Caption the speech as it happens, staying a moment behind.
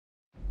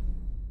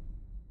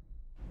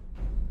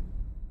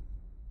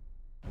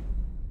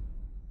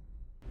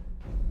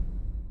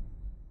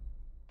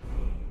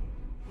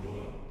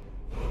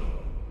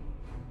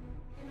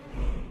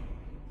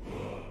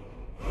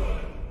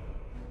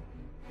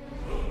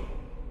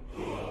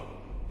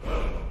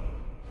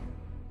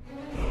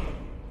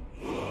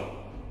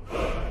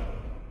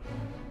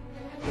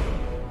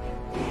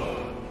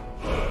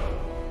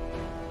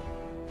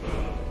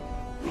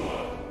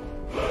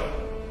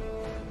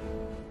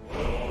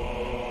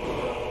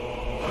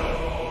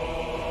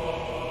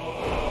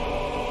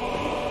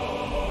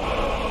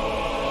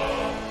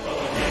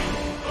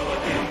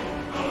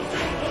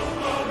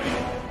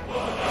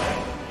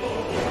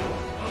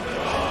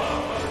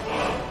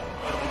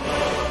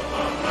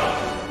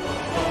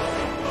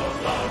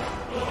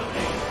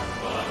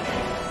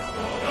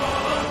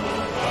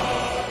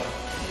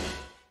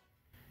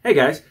Hey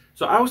guys,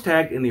 so I was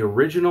tagged in the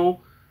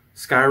original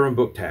Skyrim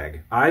Book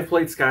Tag. I've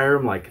played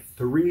Skyrim like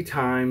 3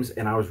 times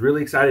and I was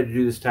really excited to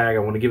do this tag. I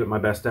want to give it my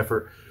best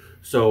effort.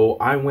 So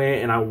I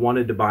went and I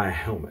wanted to buy a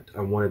helmet.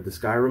 I wanted the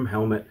Skyrim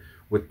helmet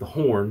with the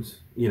horns,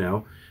 you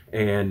know,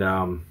 and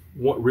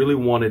really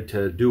wanted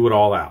to do it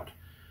all out.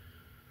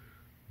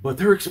 But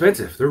they're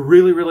expensive. They're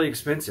really, really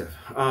expensive.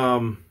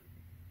 And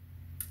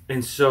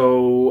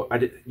so I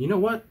did, you know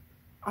what?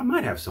 I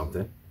might have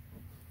something.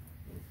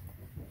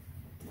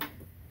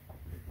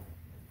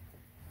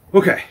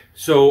 Okay,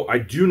 so I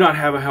do not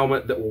have a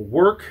helmet that will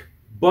work,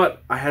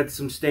 but I had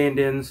some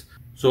stand-ins.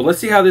 So let's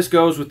see how this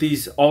goes with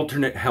these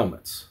alternate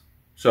helmets.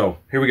 So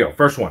here we go,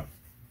 first one.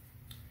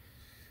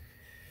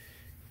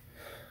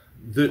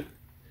 The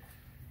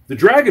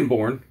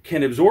Dragonborn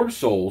can absorb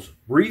souls,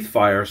 breathe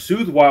fire,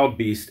 soothe wild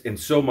beasts, and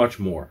so much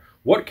more.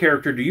 What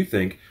character do you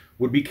think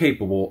would be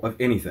capable of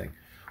anything?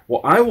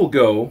 Well, I will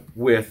go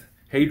with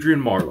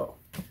Hadrian Marlowe.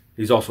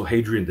 He's also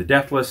Hadrian the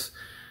Deathless,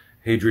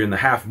 Hadrian the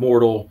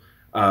Half-Mortal,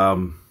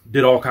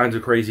 did all kinds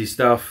of crazy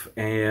stuff,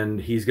 and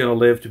he's going to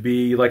live to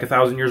be like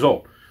 1,000 years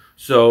old.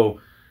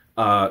 So,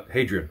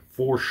 Hadrian,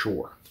 for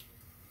sure.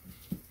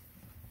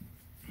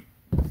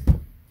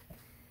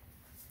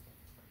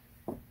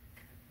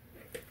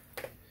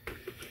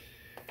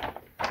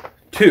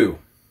 Two,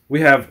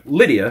 we have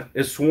Lydia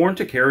is sworn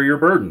to carry your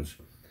burdens.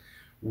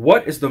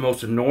 What is the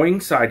most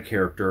annoying side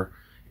character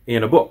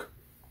in a book?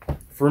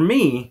 For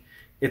me,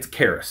 it's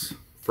Karis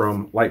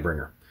from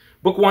Lightbringer.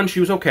 Book 1, she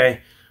was okay.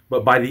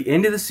 But by the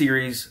end of the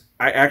series,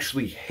 I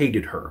actually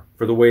hated her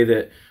for the way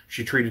that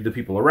she treated the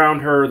people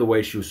around her, the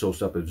way she was so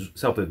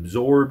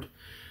self-absorbed.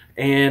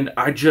 And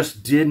I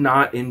just did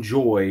not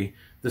enjoy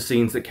the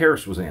scenes that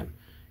Karis was in.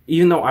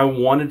 Even though I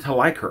wanted to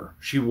like her.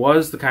 She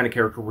was the kind of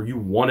character where you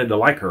wanted to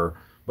like her,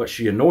 but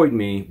she annoyed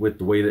me with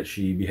the way that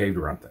she behaved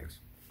around things.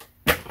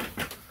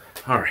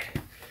 All right.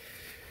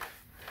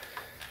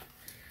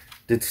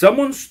 Did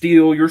someone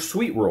steal your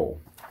sweetroll?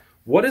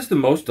 What is the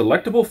most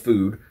delectable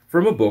food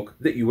from a book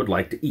that you would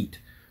like to eat?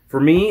 For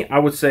me, I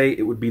would say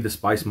it would be the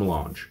spice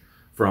melange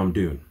from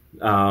Dune.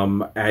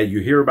 You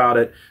hear about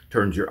it,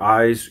 turns your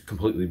eyes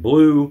completely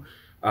blue.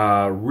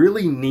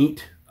 Really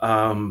neat.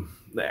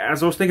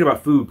 As I was thinking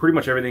about food, pretty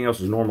much everything else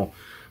is normal,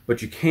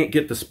 but you can't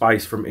get the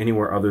spice from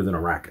anywhere other than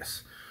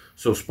Arrakis.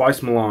 So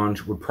spice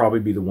melange would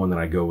probably be the one that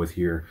I go with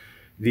here.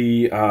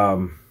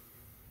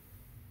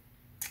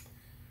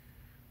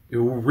 It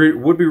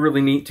would be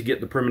really neat to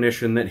get the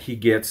premonition that he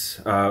gets,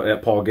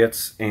 that Paul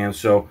gets. And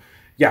so,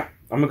 yeah,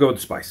 I'm going to go with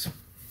the spice.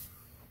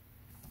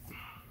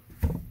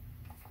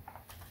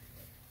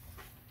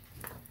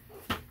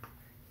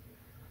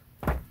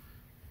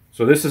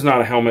 So this is not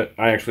a helmet.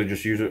 I actually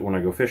just use it when I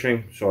go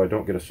fishing so I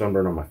don't get a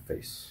sunburn on my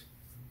face.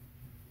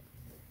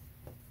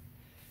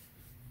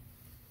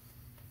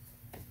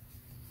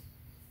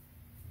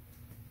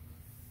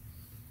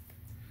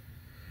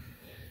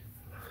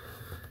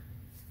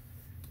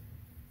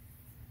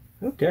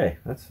 Okay,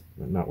 that's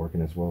not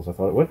working as well as I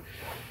thought it would.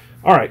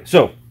 All right,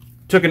 so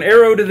took an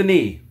arrow to the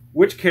knee.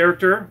 Which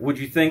character would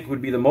you think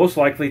would be the most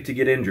likely to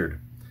get injured?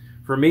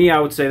 For me, I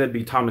would say that'd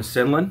be Thomas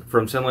Sinlin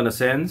from Sinlin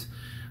Ascends.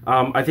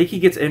 I think he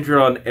gets injured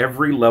on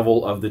every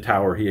level of the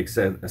tower he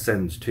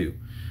ascends to.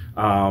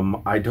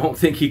 I don't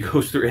think he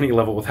goes through any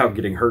level without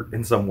getting hurt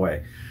in some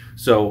way.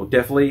 So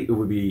definitely it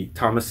would be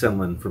Thomas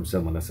Sinlin from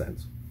Sinlin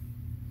Ascends.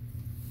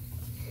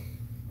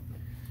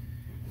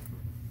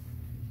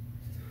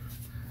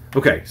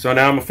 Okay, so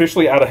now I'm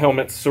officially out of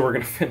helmets, so we're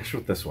going to finish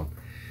with this one.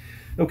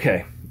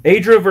 Okay,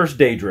 Aedra versus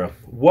Daedra.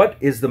 What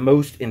is the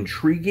most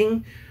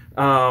intriguing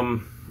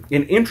and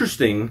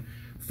interesting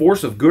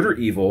force of good or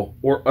evil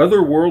or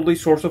otherworldly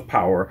source of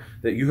power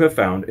that you have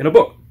found in a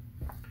book?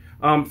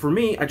 For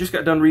me, I just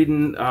got done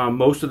reading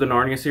most of the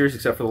Narnia series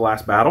except for the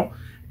last battle,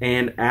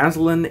 and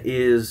Aslan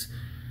is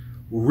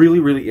really,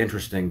 really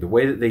interesting. The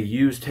way that they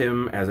used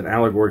him as an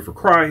allegory for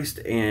Christ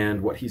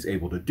and what he's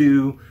able to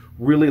do.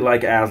 Really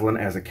like Aslan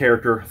as a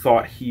character.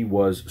 Thought he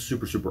was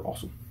super, super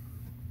awesome.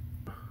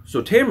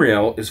 So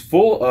Tamriel is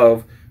full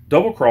of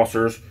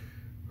double-crossers.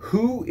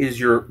 Who is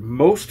your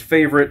most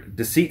favorite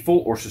deceitful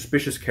or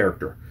suspicious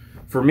character?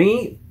 For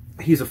me,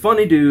 he's a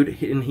funny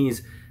dude, and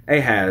he's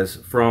Ahaz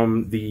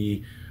from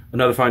the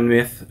Another Fine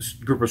Myth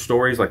group of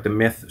stories, like the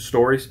myth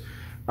stories.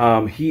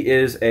 He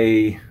is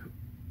a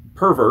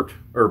pervert,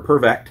 or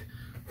pervect,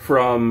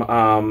 from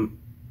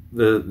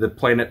the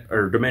planet,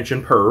 or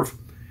dimension Perv.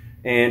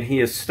 And he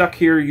is stuck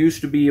here,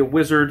 used to be a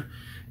wizard,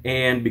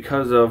 and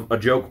because of a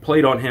joke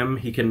played on him,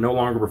 he can no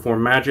longer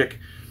perform magic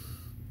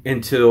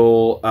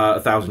until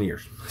 1,000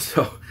 years.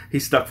 So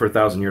he's stuck for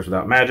 1,000 years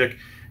without magic,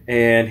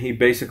 and he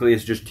basically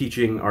is just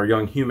teaching our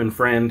young human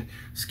friend,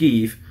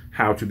 Skeeve,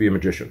 how to be a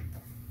magician.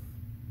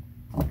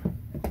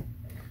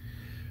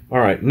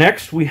 Alright,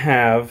 next we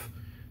have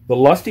The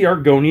Lusty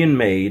Argonian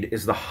Maid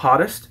is the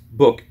hottest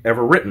book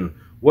ever written.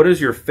 What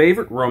is your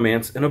favorite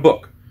romance in a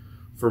book?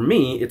 For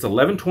me, it's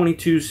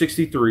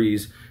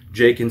 11/22/63's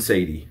Jake and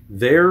Sadie.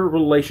 Their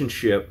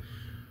relationship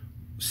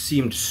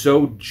seemed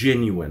so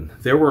genuine.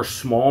 There were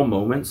small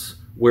moments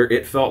where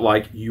it felt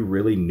like you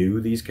really knew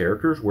these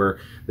characters, where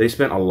they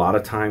spent a lot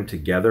of time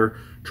together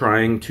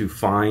trying to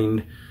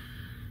find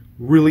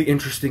really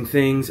interesting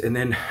things, and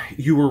then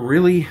you were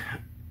really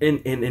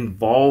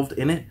involved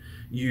in it.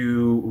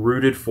 You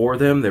rooted for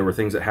them. There were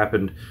things that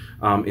happened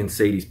in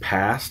Sadie's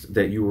past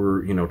that you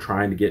were, you know,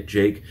 trying to get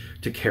Jake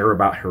to care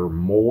about her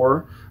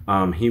more.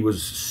 He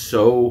was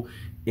so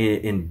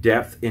in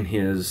depth in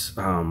his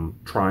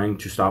trying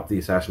to stop the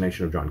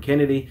assassination of John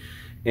Kennedy,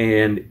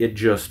 and it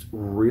just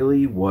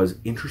really was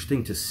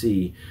interesting to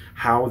see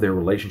how their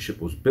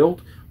relationship was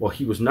built. While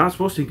he was not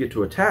supposed to get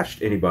too attached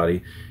to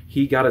anybody,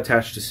 he got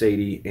attached to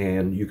Sadie,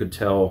 and you could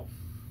tell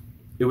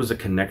it was a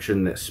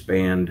connection that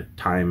spanned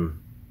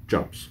time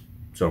jumps.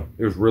 So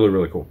it was really,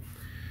 really cool.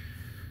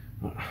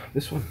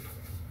 This one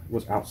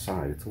was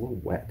outside. It's a little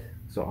wet,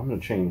 so I'm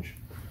going to change.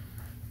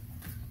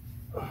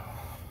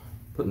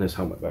 Putting this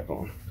helmet back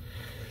on.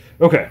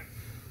 Okay.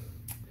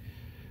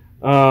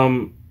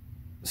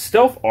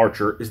 Stealth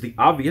Archer is the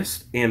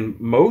obvious and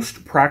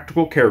most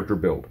practical character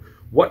build.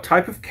 What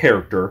type of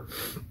character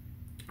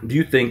do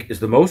you think is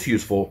the most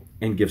useful,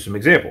 and give some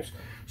examples?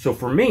 So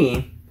for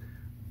me,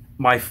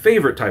 my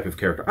favorite type of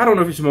character, I don't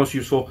know if he's the most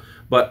useful,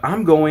 but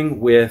I'm going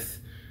with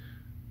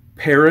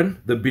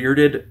Perrin, the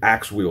bearded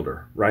axe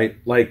wielder, right?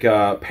 Like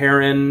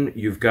Perrin,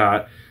 you've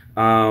got,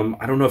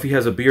 I don't know if he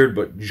has a beard,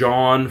 but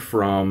John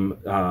from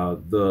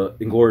the not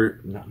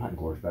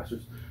Inglourious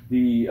Bastards,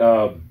 the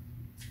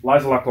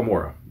Liza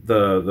Laclamora,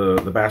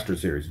 the Bastard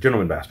series,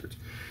 Gentleman Bastards.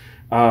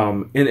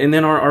 And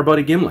then our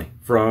buddy Gimli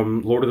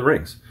from Lord of the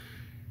Rings.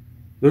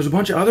 There's a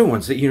bunch of other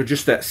ones that, you know,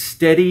 just that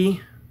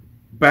steady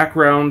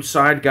background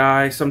side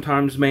guy,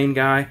 sometimes main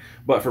guy.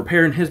 But for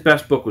Perrin, his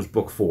best book was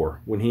book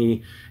 4, when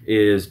he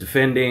is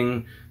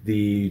defending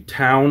the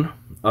town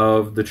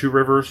of the Two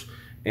Rivers,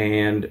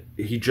 and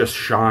he just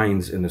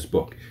shines in this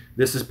book.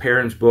 This is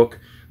Perrin's book.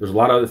 There's a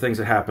lot of other things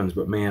that happens,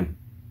 but man,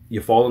 you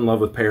fall in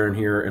love with Perrin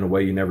here in a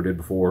way you never did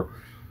before.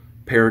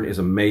 Perrin is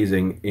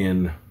amazing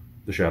in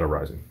The Shadow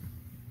Rising.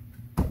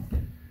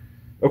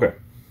 Okay.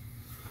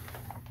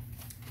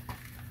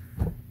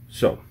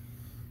 So,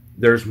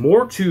 there's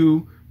more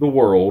to the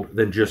world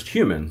than just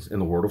humans in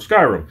the world of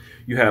Skyrim.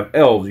 You have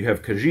elves, you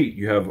have Khajiit,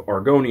 you have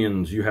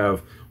Argonians, you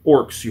have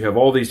orcs, you have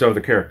all these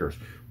other characters.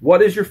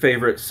 What is your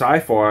favorite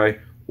sci-fi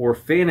or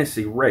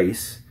fantasy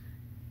race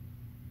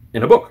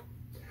in a book?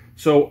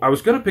 So I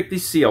was going to pick the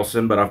Sea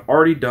Elson, but I've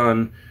already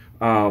done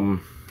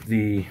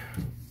the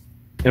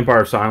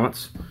Empire of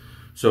Silence.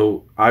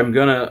 So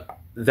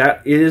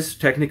that is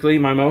technically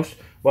my most,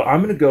 but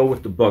I'm going to go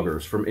with the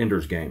Buggers from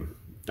Ender's Game.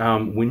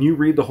 When you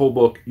read the whole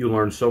book, you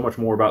learn so much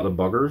more about the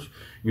Buggers.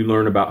 You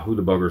learn about who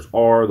the Buggers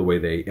are, the way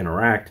they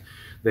interact.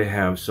 They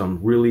have some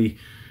really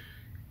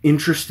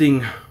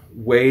interesting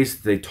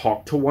ways they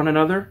talk to one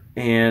another,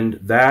 and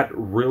that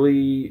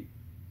really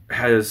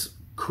has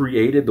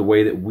created the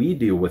way that we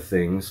deal with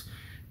things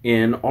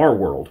in our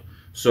world.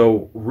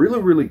 So really,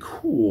 really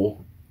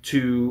cool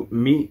to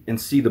meet and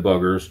see the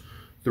Buggers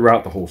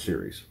throughout the whole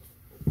series.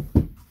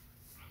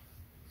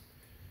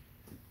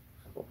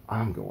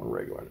 I'm going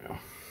regular now.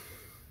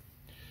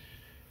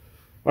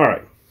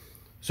 Alright,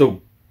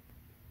 so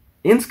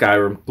in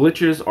Skyrim,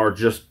 glitches are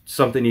just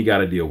something you got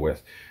to deal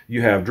with.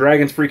 You have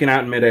dragons freaking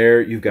out in midair,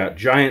 you've got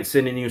giants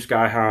sending you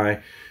sky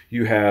high,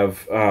 you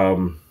have,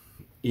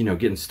 you know,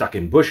 getting stuck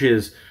in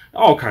bushes,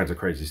 all kinds of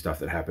crazy stuff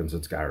that happens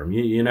in Skyrim.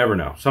 You never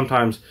know.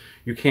 Sometimes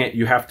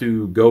you have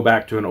to go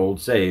back to an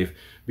old save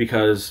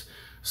because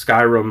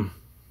Skyrim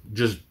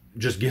just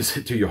gives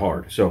it to you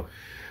hard. So,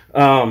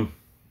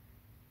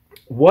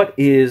 what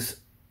is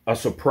a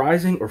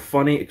surprising or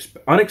funny,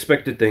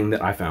 unexpected thing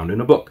that I found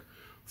in a book?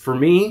 For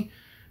me,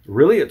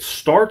 really it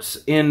starts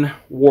in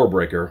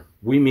Warbreaker.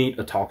 We meet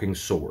a talking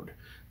sword.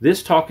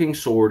 This talking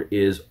sword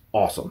is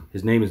awesome.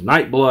 His name is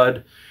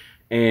Nightblood,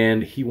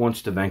 and he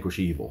wants to vanquish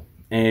evil.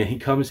 And he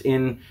comes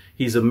in,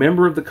 he's a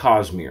member of the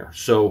Cosmere,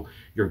 so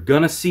you're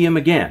gonna see him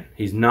again.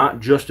 He's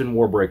not just in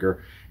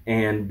Warbreaker,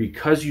 and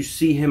because you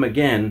see him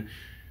again,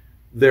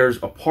 there's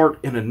a part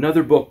in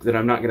another book that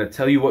I'm not gonna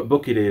tell you what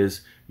book it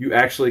is. You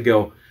actually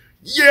go,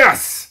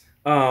 yes!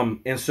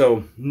 And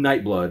so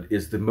Nightblood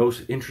is the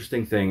most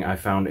interesting thing I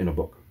found in a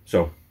book.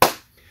 So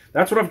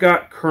that's what I've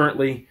got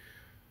currently.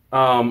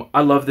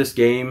 I love this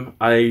game.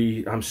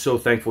 I'm so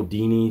thankful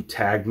Deanie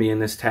tagged me in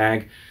this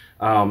tag.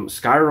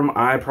 Skyrim,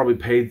 I probably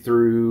paid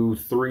through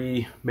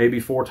 3, maybe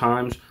 4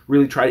 times.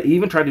 Really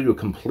even tried to do a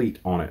complete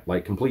on it,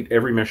 like complete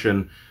every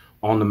mission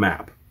on the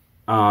map.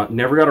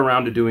 Never got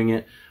around to doing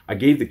it. I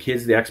gave the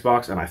kids the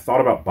Xbox, and I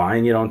thought about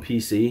buying it on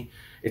PC.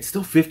 It's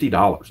still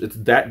 $50. It's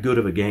that good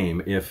of a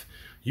game. If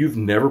you've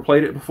never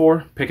played it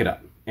before, pick it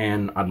up,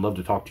 and I'd love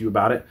to talk to you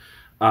about it.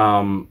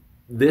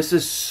 This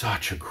is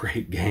such a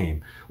great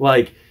game.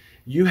 Like,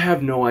 you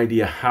have no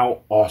idea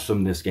how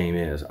awesome this game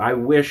is. I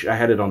wish I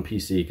had it on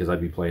PC because I'd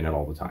be playing it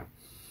all the time.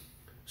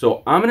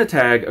 So I'm going to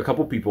tag a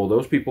couple people.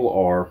 Those people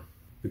are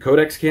the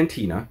Codex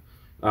Cantina,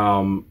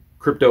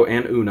 Crypto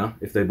and Una,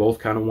 if they both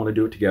kind of want to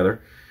do it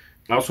together.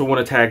 I also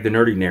want to tag the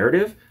Nerdy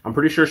Narrative. I'm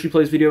pretty sure she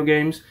plays video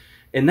games.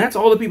 And that's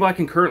all the people I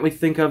can currently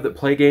think of that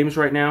play games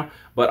right now.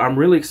 But I'm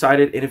really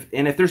excited.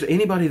 And if there's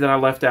anybody that I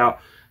left out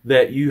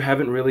that you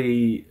haven't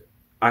really,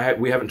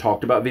 we haven't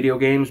talked about video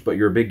games, but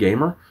you're a big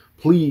gamer,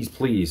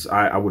 please,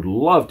 I would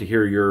love to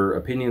hear your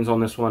opinions on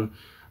this one.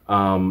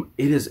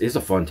 It is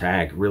a fun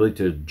tag, really,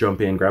 to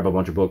jump in, grab a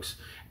bunch of books,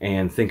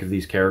 and think of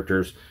these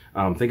characters.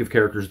 Think of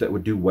characters that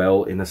would do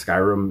well in the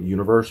Skyrim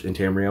universe, in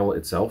Tamriel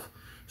itself.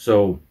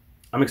 So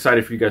I'm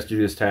excited for you guys to do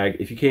this tag.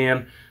 If you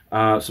can,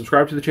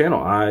 subscribe to the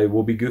channel. I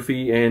will be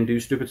goofy and do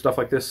stupid stuff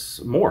like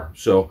this more.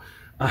 So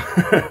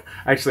I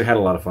actually had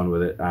a lot of fun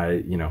with it.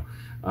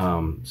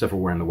 Except for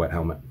wearing the wet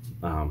helmet.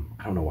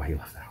 I don't know why he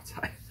left that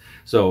outside.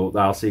 So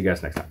I'll see you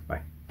guys next time.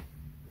 Bye.